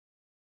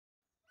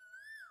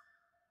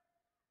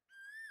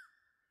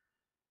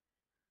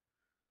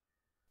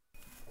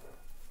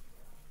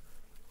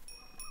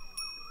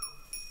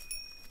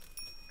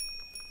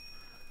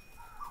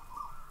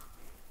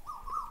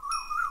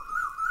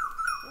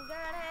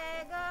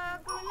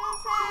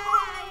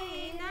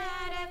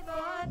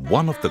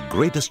One of the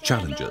greatest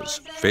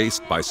challenges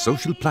faced by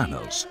social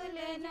planners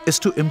is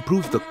to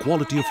improve the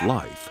quality of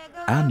life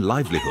and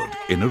livelihood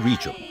in a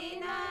region.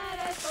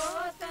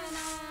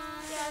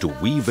 To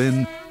weave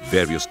in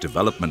various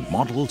development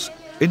models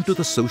into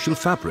the social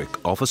fabric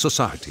of a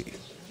society.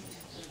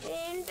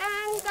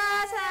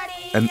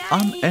 An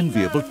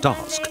unenviable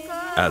task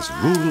as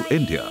rural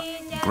India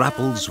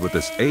grapples with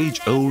its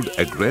age-old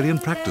agrarian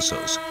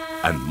practices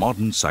and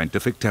modern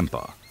scientific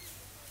temper.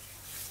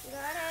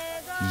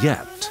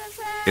 Yet,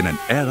 in an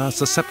era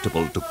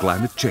susceptible to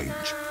climate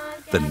change,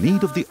 the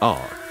need of the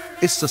hour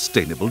is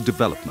sustainable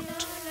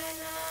development.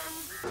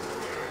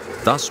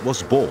 Thus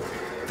was born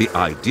the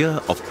idea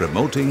of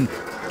promoting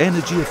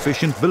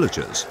energy-efficient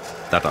villages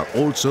that are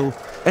also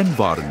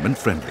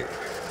environment-friendly.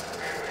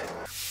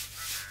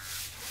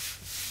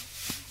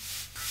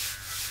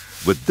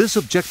 With this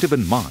objective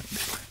in mind,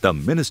 the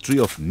Ministry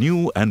of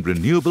New and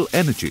Renewable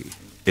Energy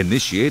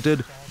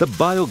initiated the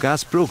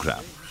Biogas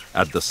program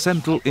at the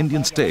central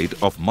Indian state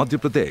of Madhya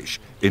Pradesh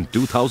in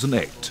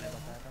 2008.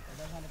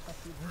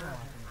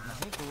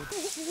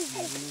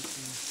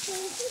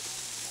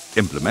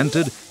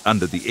 Implemented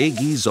under the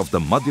aegis of the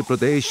Madhya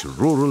Pradesh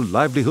Rural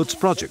Livelihoods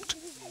project,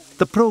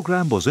 the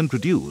program was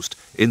introduced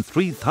in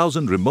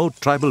 3,000 remote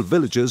tribal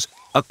villages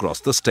across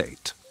the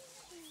state.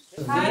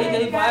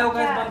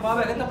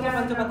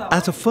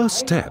 As a first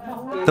step,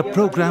 the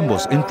program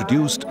was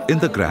introduced in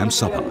the Gram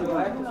Sabha.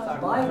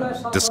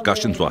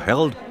 Discussions were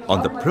held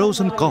on the pros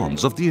and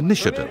cons of the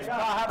initiative,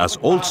 as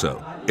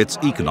also its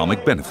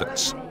economic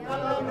benefits.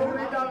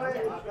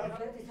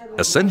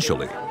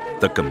 Essentially,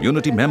 the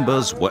community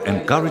members were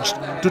encouraged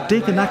to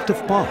take an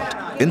active part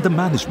in the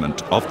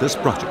management of this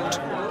project.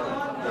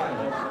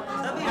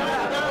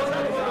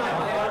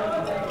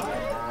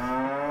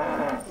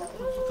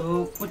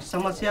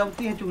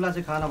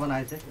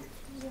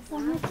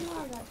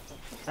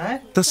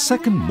 The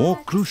second more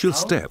crucial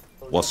step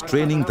was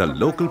training the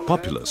local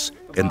populace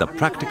in the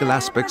practical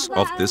aspects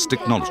of this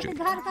technology.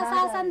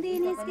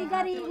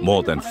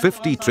 More than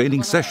 50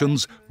 training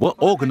sessions were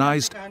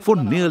organized for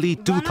nearly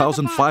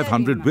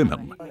 2,500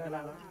 women.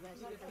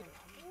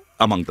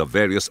 Among the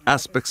various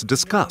aspects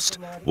discussed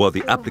were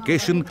the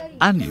application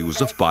and use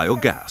of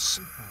biogas.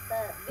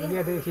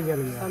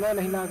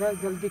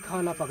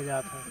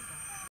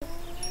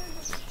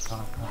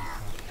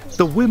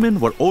 The women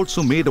were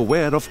also made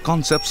aware of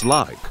concepts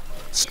like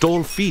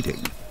stall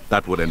feeding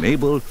that would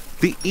enable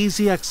the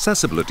easy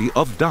accessibility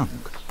of dung,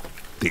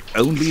 the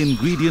only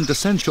ingredient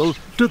essential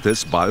to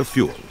this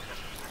biofuel.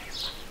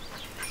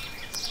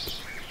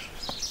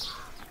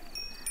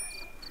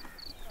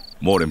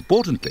 More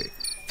importantly,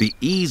 the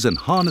ease in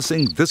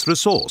harnessing this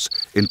resource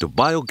into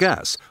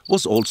biogas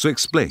was also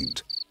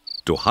explained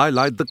to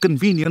highlight the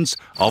convenience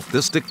of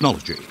this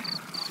technology.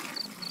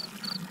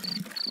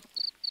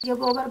 ये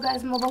गोबर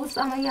gas में बहुत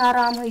समय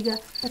आराम हो गया।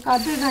 एक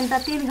 2 घंटा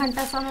 3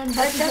 घंटा समय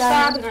बच जाता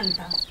है। 7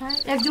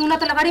 घंटा। एक जूना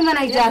तो लकड़ी में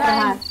नहीं जाता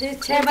है।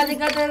 6 बजे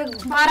का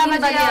 12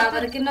 बजे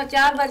आकर कि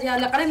 4 बजे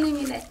लकड़ी नहीं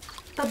मिले।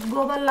 तब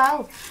गोबर लाओ,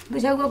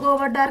 दूसरे को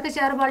गोबर डाल के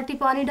 4 बाल्टी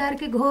पानी डाल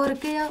के घोर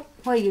के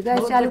हो गया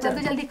गैस चालू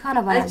करके जल्दी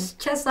खाना बनाओ।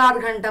 6-7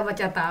 घंटा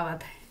बचता आवत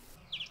है।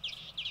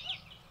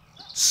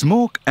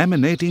 Smoke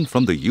emanating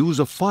from the use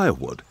of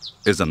firewood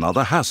is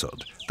another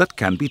hazard that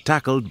can be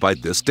tackled by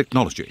this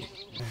technology.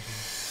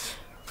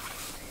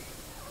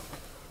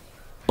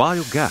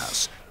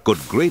 Biogas could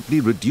greatly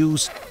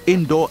reduce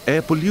indoor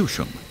air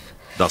pollution,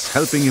 thus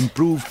helping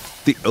improve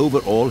the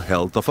overall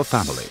health of a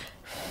family.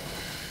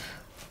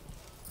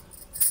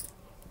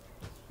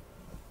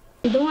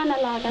 धुआं न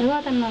लागा,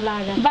 बर्तन न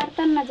लागा,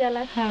 बर्तन न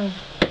जला, हाँ,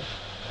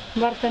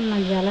 बर्तन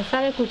न जला,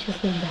 सारे कुछ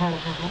सुविधा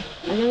रहा है।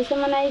 जैसे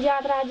मनाई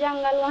जात रहा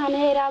जंगल वहाँ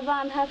नेरा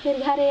बांधा, फिर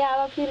घरे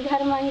आवा, फिर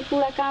घर में ही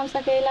पूरा काम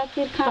सकेला,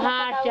 फिर खाना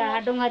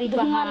पकावा,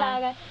 धुआं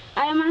लागा,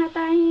 आया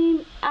महता ही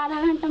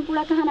आधा घंटा में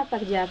पूरा खाना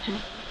पक जाता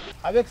है।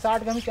 A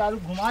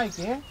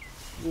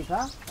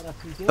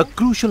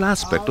crucial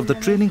aspect of the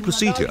training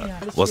procedure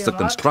was the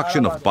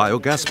construction of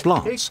biogas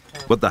plants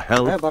with the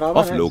help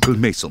of local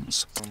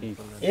masons.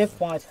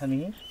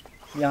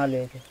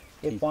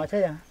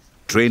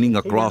 Training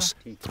across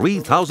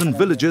 3,000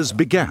 villages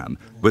began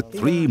with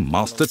 3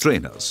 master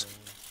trainers.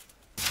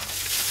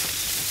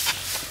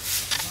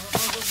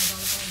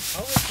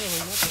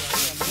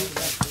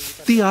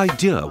 The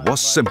idea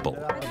was simple: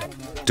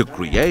 to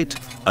create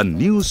a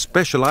new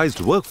specialized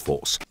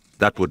workforce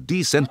that would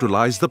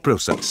decentralize the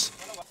process,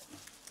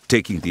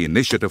 taking the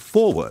initiative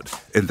forward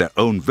in their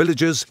own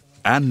villages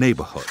and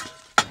neighborhood.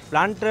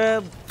 Plant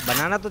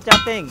बनाना तो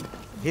चाहते हैं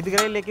हित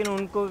गए, लेकिन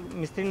उनको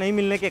मिस्त्री नहीं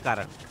मिलने के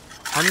कारण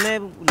हमने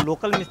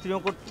लोकल मिस्त्रियों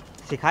को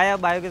सिखाया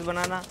बायोगैस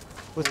बनाना।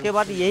 उसके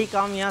बाद यही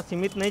काम यहाँ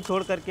सीमित नहीं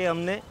छोड़ करके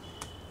हमने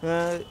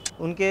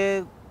उनके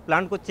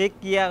प्लांट को चेक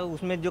किया,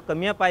 उसमें जो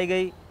कमियाँ पाई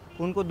गई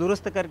उनको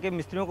दुरुस्त करके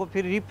मिस्त्रियों को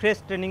फिर रिफ्रेश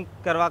ट्रेनिंग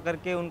करवा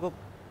करके उनको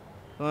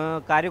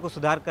कार्य को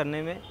सुधार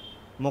करने में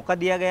मौका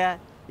दिया गया।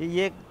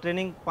 ये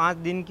ट्रेनिंग 5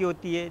 दिन की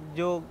होती है,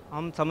 जो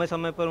हम समय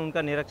समय पर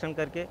उनका निरीक्षण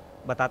करके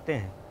बताते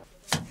हैं।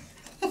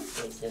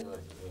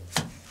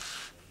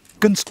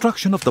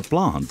 Construction of the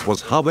plant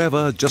was,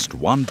 however, just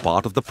one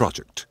part of the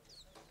project.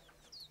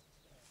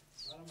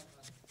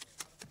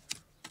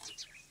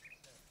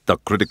 The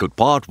critical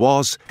part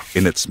was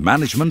in its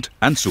management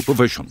and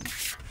supervision.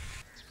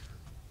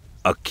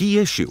 A key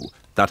issue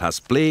that has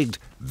plagued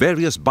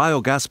various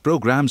biogas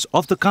programs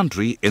of the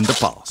country in the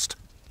past.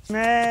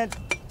 मैं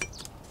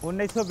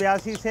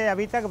 1982 से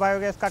अभी तक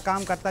biogas का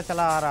काम करता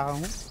चला आ रहा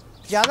हूँ।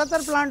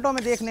 ज़्यादातर प्लांटों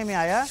में देखने में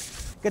आया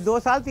कि 2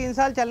 साल 3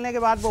 साल चलने के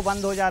बाद वो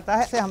बंद हो जाता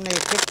है। हमने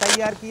एक किट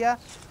तैयार किया,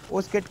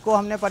 उस किट को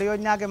हमने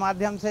परियोजना के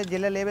माध्यम से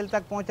जिला लेवल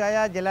तक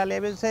पहुँचाया। जिला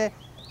लेवल से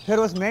फिर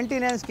उस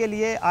मेंटेनेंस के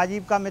लिए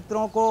आजीविका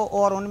मित्रों को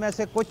और उनमें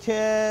से कुछ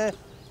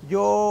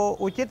जो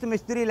उचित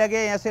मिस्त्री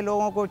लगे ऐसे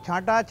लोगों को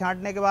छांटा।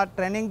 छांटने के बाद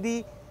ट्रेनिंग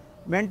दी,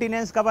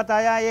 मेंटेनेंस का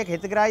बताया। एक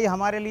हितग्राही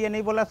हमारे लिए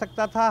नहीं बोला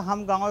सकता था,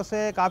 हम गांव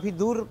से काफ़ी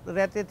दूर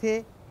रहते थे,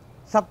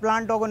 सब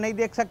प्लांटों को नहीं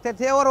देख सकते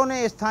थे और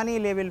उन्हें स्थानीय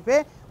लेवल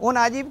पे उन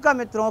आजीविका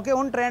मित्रों के,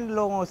 उन ट्रेंड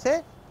लोगों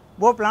से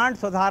वो प्लांट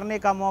सुधारने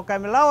का मौका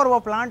मिला और वो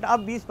प्लांट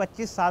अब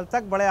 20-25 साल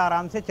तक बड़े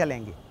आराम से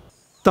चलेंगे।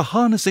 The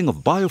harnessing of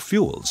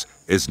biofuels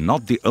is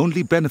not the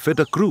only benefit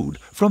accrued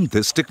from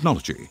this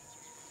technology.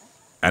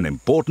 An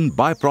important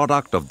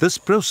byproduct of this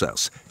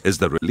process is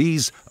the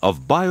release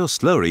of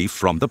bioslurry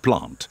from the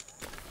plant.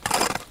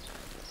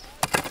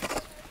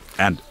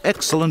 And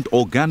excellent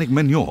organic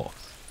manure,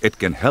 it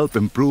can help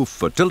improve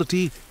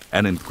fertility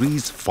and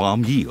increase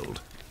farm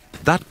yield.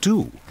 That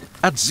too,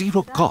 at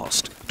zero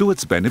cost to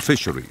its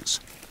beneficiaries.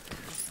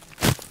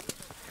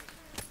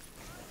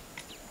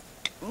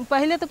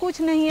 पहले तो कुछ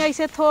नहीं,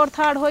 ऐसे थोड़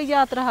थाड़ हो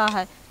जात रहा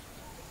है।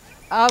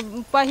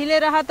 अब पहले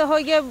रहा तो हो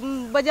गया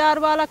बाजार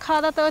वाला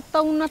खादा तो इतना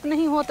उन्नत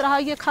नहीं होता रहा,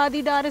 ये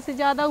खादी डारे से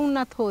ज़्यादा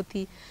उन्नत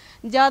होती,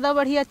 ज़्यादा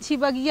बढ़िया अच्छी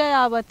बगिया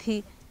आवत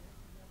थी।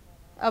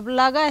 अब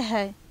लगा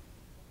है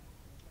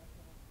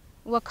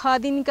वह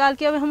खादी निकाल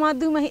के अब हमारा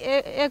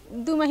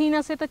 2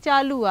 महीना से तो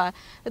चालू हुआ,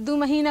 2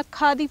 महीना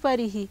खादी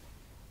पड़ी ही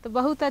तो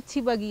बहुत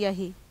अच्छी बगिया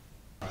ही।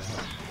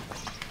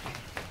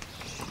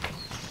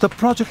 The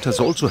project has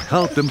also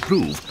helped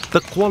improve the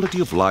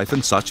quality of life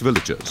in such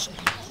villages.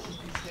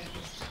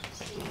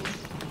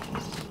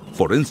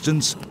 For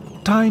instance,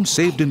 time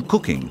saved in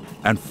cooking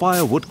and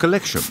firewood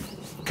collection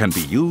can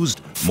be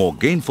used more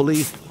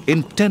gainfully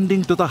in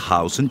tending to the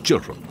house and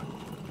children.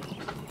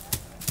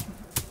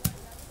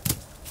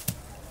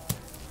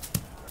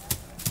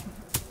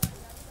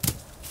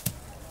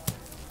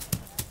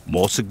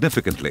 More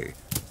significantly,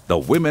 the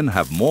women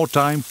have more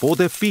time for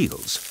their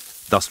fields,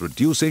 thus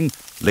reducing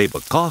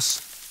labor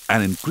costs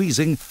and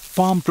increasing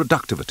farm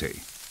productivity.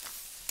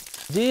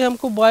 जी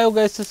हमको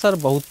biogas से sir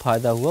बहुत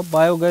फ़ायदा हुआ।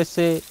 Biogas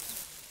से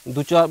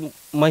 2-4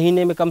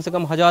 महीने में कम से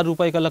कम 1000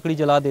 रुपए का लकड़ी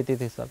जला देते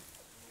थे सर।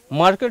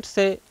 मार्केट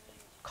से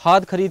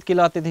खाद खरीद के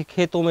लाते थे,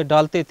 खेतों में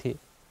डालते थे,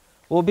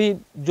 वो भी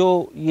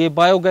जो ये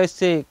बायोगैस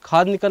से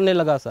खाद निकलने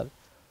लगा सर,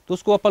 तो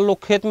उसको अपन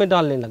लोग खेत में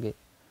डालने लगे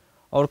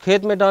और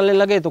खेत में डालने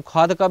लगे तो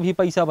खाद का भी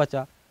पैसा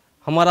बचा,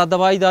 हमारा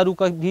दवाई दारू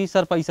का भी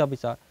सर पैसा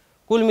बचा।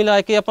 कुल मिला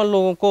के अपन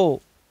लोगों को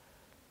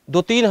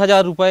 2-3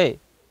 हज़ार रुपए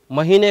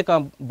महीने का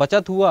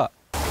बचत हुआ।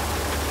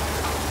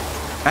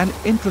 An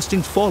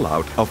interesting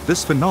fallout of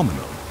this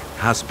phenomenon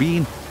has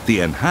been the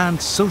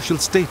enhanced social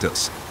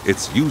status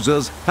its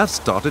users have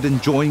started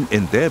enjoying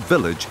in their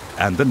village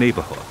and the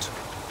neighborhood.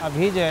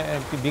 अभी जो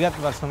विगत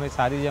वर्षों में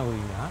शादी जब हुई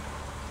यहाँ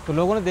तो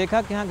लोगों ने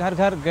देखा कि यहाँ घर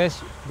घर गैस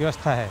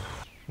व्यवस्था है,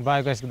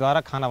 बायोगैस के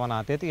द्वारा खाना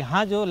बनाते हैं। तो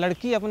यहाँ जो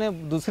लड़की अपने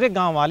दूसरे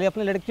गांव वाले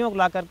अपनी लड़कियों को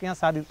ला करके यहाँ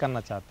शादी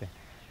करना चाहते हैं,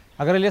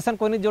 अगर रिलेशन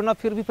कोई नहीं जोड़ना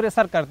फिर भी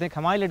प्रेशर करते हैं कि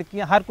हमारी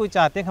लड़कियाँ, हर कोई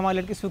चाहते हैं कि हमारी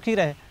लड़की सुखी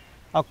रहे।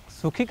 और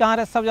सुखी कहाँ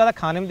रहे, सब ज़्यादा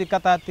खाने में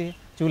दिक्कत आती है।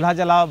 चूल्हा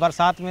जलाओ,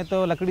 बरसात में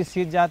तो लकड़ी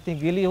सीज जाती है,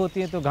 गीली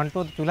होती है तो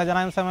घंटों चूल्हा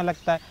जलाने में समय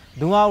लगता है,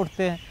 धुआं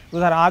उठते हैं,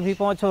 उधर आग भी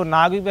पहुँचो,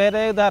 नाग भी बह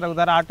रहे,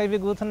 उधर आटे भी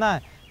गूँथना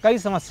है, कई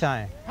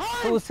समस्याएँ,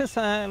 तो उससे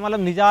मतलब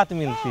निजात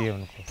मिलती है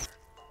उनको।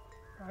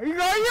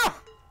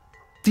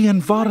 The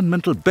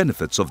environmental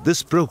benefits of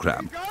this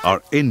program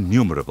are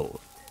innumerable.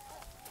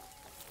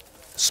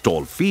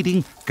 Stall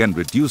feeding can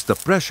reduce the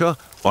pressure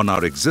on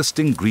our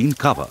existing green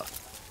cover,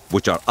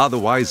 which are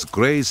otherwise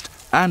grazed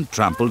and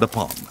trampled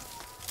upon.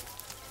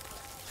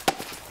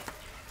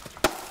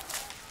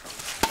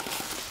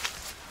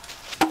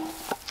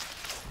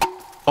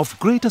 Of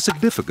greater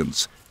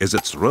significance is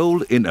its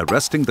role in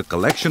arresting the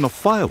collection of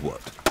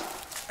firewood,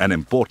 an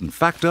important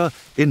factor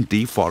in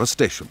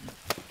deforestation.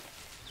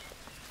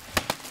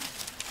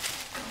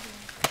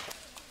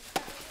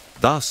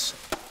 Thus,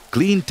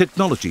 clean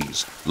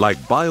technologies like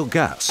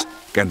biogas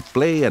can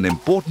play an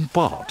important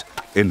part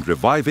in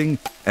reviving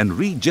and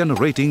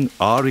regenerating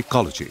our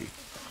ecology.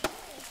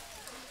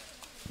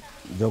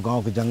 जो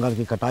गांव के जंगल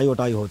की कटाई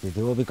उटाई होती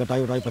थी वो भी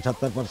कटाई उटाई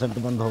 75%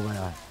 बंद हो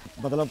गया है।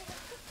 मतलब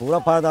पूरा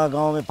फायदा है,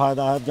 गांव में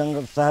फायदा है,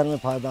 जंगल शहर में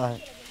फायदा है,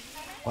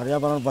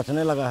 पर्यावरण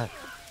बचने लगा है।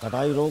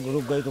 कटाई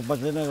रुक गई तो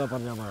बचने लगा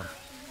पर्यावरण।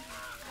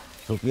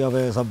 क्योंकि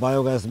अब सब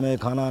बायोगैस में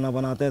खाना आना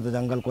बनाते हैं तो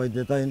जंगल कोई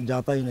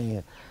जाता ही नहीं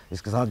है।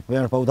 इसके साथ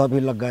पेड़ पौधा भी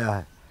लग गया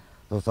है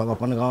तो सब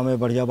अपन गांव में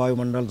बढ़िया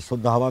वायुमंडल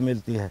शुद्ध हवा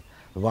मिलती है,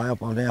 तो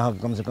अपने यहाँ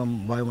कम से कम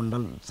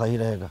वायुमंडल सही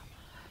रहेगा,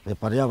 तो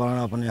पर्यावरण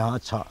अपने यहाँ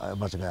अच्छा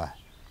बच गया है।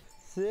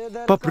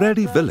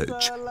 Papredi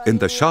village in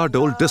the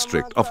Shardol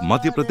district of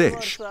Madhya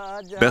Pradesh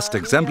best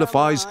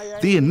exemplifies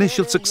the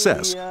initial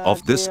success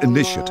of this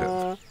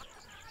initiative.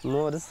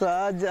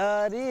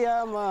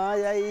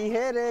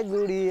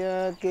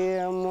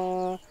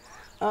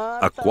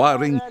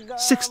 Acquiring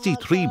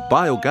 63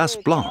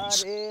 biogas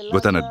plants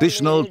with an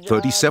additional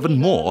 37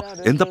 more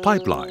in the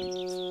pipeline,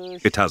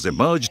 it has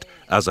emerged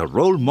as a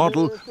role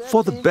model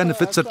for the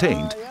benefits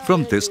attained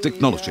from this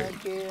technology.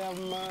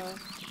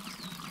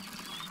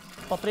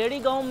 पपरेड़ी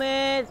गांव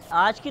में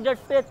आज की date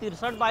पे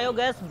 63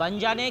 biogas बन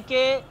जाने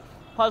के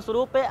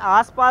फलस्वरूप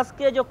आसपास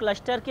के जो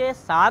क्लस्टर के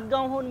 7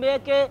 गांव उनमें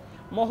के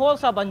माहौल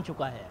सा बन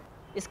चुका है।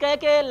 इसका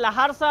एक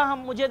लहर सा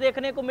मुझे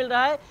देखने को मिल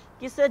रहा है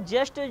कि इससे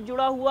जस्ट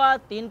जुड़ा हुआ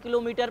 3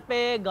 किलोमीटर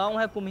पे गांव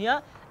है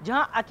कुम्हिया,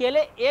 जहां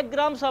अकेले एक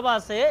ग्राम सभा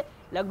से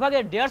लगभग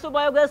 150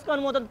 बायोगैस का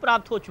अनुमोदन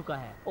प्राप्त हो चुका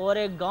है।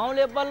 और गांव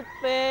लेवल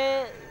पे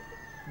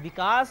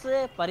विकास,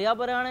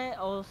 पर्यावरण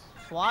और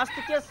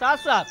स्वास्थ्य के साथ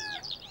साथ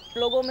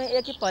लोगों में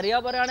एक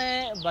पर्यावरण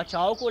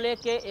बचाव को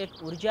लेके, एक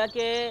ऊर्जा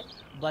के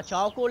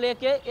बचाव को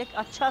लेके एक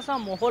अच्छा सा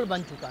माहौल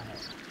बन चुका है।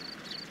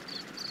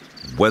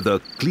 Whether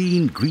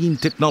clean green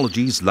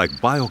technologies like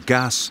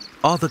biogas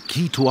are the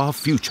key to our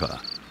future,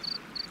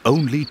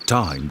 only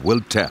time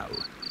will tell.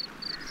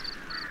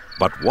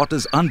 But what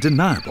is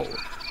undeniable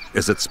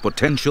is its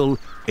potential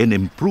in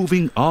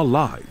improving our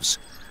lives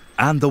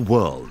and the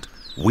world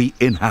we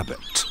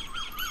inhabit.